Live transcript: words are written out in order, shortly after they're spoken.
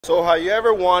So have you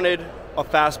ever wanted a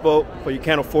fast boat but you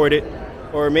can't afford it,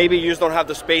 or maybe you just don't have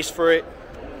the space for it?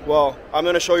 Well, I'm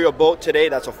going to show you a boat today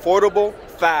that's affordable,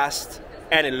 fast,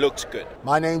 and it looks good.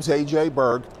 My name's A.J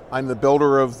Berg. I'm the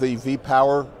builder of the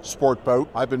V-Power sport boat.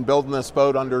 I've been building this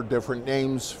boat under different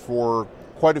names for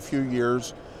quite a few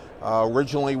years.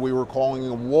 Originally we were calling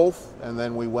him Wolf, and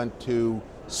then we went to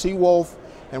Sea Wolf,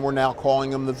 and we're now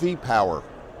calling him the V-Power.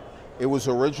 It was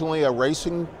originally a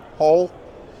racing hull.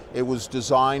 It was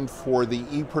designed for the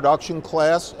E-production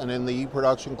class, and in the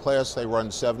E-production class they run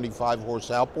 75 horse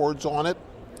outboards on it.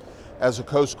 As a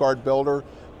Coast Guard builder,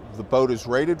 the boat is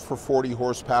rated for 40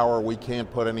 horsepower. We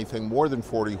can't put anything more than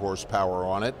 40 horsepower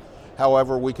on it.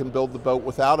 However, we can build the boat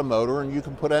without a motor, and you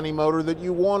can put any motor that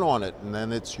you want on it, and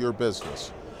then it's your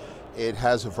business. It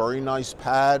has a very nice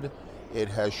pad. It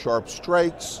has sharp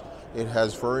strakes. It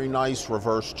has very nice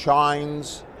reverse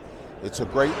chines. It's a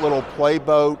great little play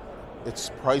boat.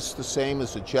 It's priced the same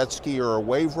as a jet ski or a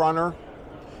wave runner,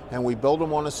 and we build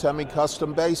them on a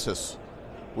semi-custom basis.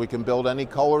 We can build any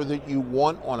color that you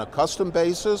want on a custom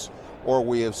basis, or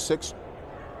we have 6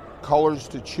 colors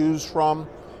to choose from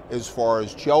as far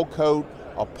as gel coat,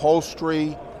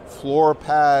 upholstery, floor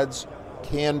pads,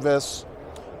 canvas.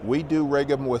 We do rig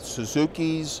them with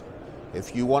Suzuki's.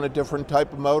 If you want a different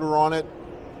type of motor on it,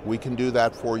 we can do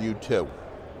that for you too.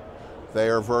 They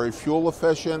are very fuel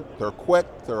efficient, they're quick,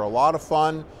 they're a lot of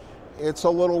fun. It's a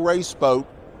little race boat,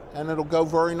 and it'll go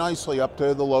very nicely up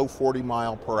to the low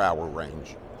 40-mile-per-hour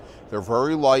range. They're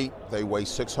very light, they weigh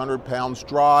 600 pounds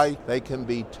dry. They can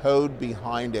be towed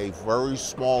behind a very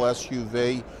small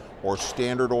SUV or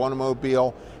standard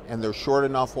automobile, and they're short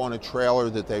enough on a trailer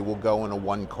that they will go in a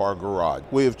one-car garage.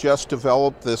 We have just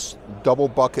developed this double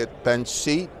bucket bench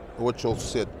seat, which will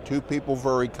sit 2 people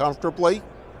very comfortably.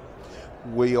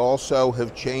 We also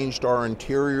have changed our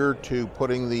interior to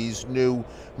putting these new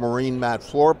marine mat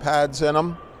floor pads in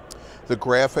them. The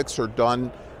graphics are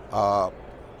done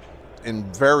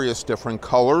in various different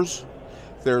colors.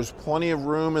 There's plenty of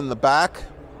room in the back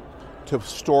to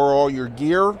store all your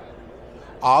gear.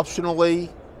 Optionally,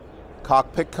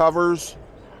 cockpit covers,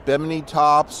 bimini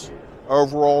tops,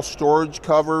 overall storage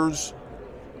covers,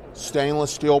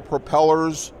 stainless steel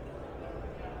propellers,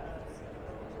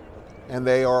 and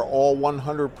they are all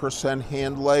 100%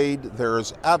 hand laid. There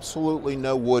is absolutely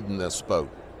no wood in this boat.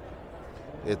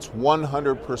 It's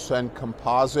 100%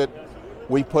 composite.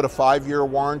 We put a 5-year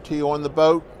warranty on the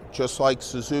boat, just like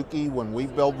Suzuki. When we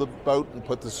build the boat and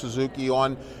put the Suzuki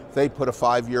on, they put a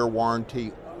 5-year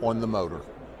warranty on the motor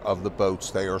of the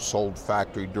boats. They are sold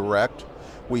factory direct.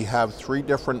 We have 3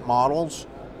 different models.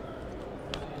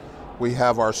 We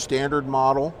have our standard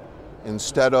model.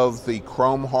 Instead of the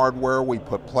chrome hardware, we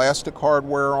put plastic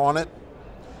hardware on it.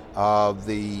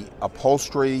 The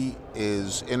upholstery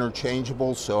is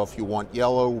interchangeable, so if you want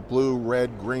yellow, blue,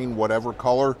 red, green, whatever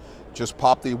color, just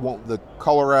pop the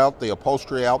color out, the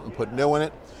upholstery out, and put new in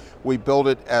it. We build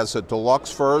it as a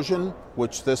deluxe version,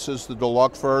 which this is the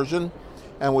deluxe version,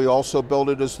 and we also build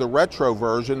it as the retro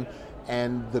version,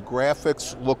 and the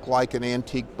graphics look like an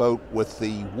antique boat with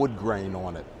the wood grain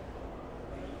on it.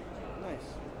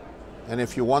 And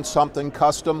if you want something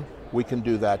custom, we can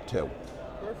do that too.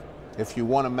 Perfect. If you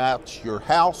want to match your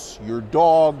house, your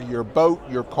dog, your boat,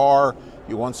 your car,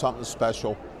 you want something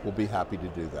special, we'll be happy to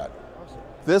do that. Awesome.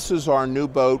 This is our new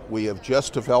boat. We have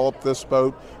just developed this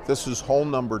boat. This is hull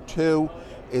number 2.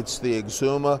 It's the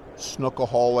Exuma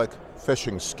Snookaholic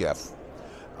fishing skiff.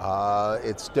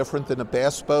 It's different than a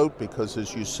bass boat because,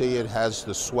 as you see, it has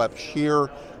the swept sheer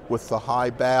with the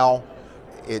high bow.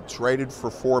 It's rated for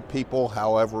 4 people,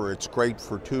 however, it's great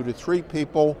for 2 to 3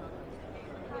 people.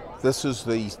 This is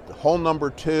the hull number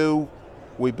 2.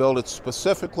 We built it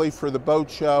specifically for the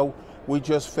boat show. We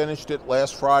just finished it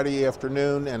last Friday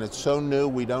afternoon, and it's so new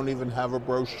we don't even have a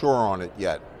brochure on it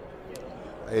yet.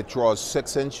 It draws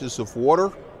 6 inches of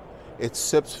water. It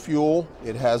sips fuel.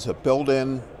 It has a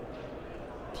built-in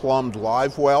plumbed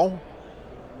live well.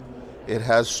 It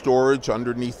has storage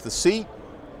underneath the seat.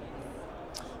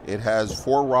 It has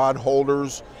 4 rod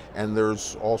holders, and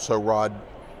there's also rod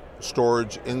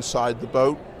storage inside the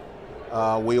boat.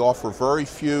 We offer very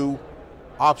few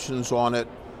options on it.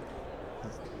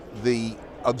 The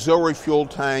auxiliary fuel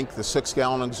tank, the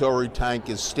 6-gallon auxiliary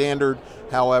tank, is standard.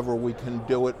 However, we can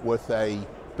do it with a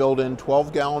built-in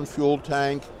 12-gallon fuel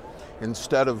tank.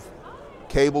 Instead of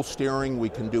cable steering, we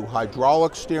can do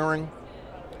hydraulic steering.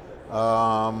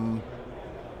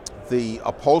 The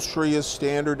upholstery is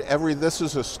standard. This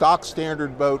is a stock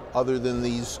standard boat other than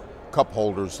these cup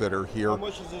holders that are here. How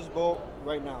much is this boat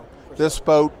right now? This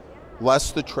boat,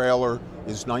 less the trailer,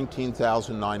 is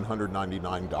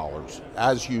 $19,999,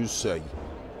 as you see.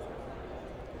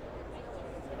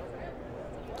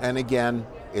 And again,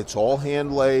 it's all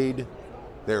hand laid.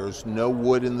 There's no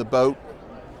wood in the boat.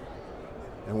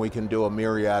 And we can do a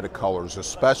myriad of colors,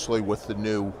 especially with the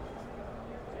new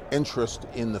interest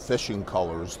in the fishing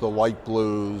colors, the light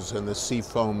blues and the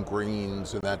seafoam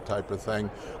greens and that type of thing,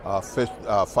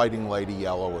 fighting lady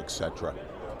yellow, etc.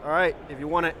 All right, if you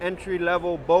want an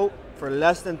entry-level boat for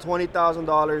less than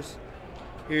 $20,000,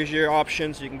 here's your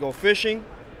options. You can go fishing,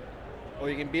 or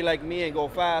you can be like me and go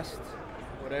fast,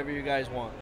 whatever you guys want.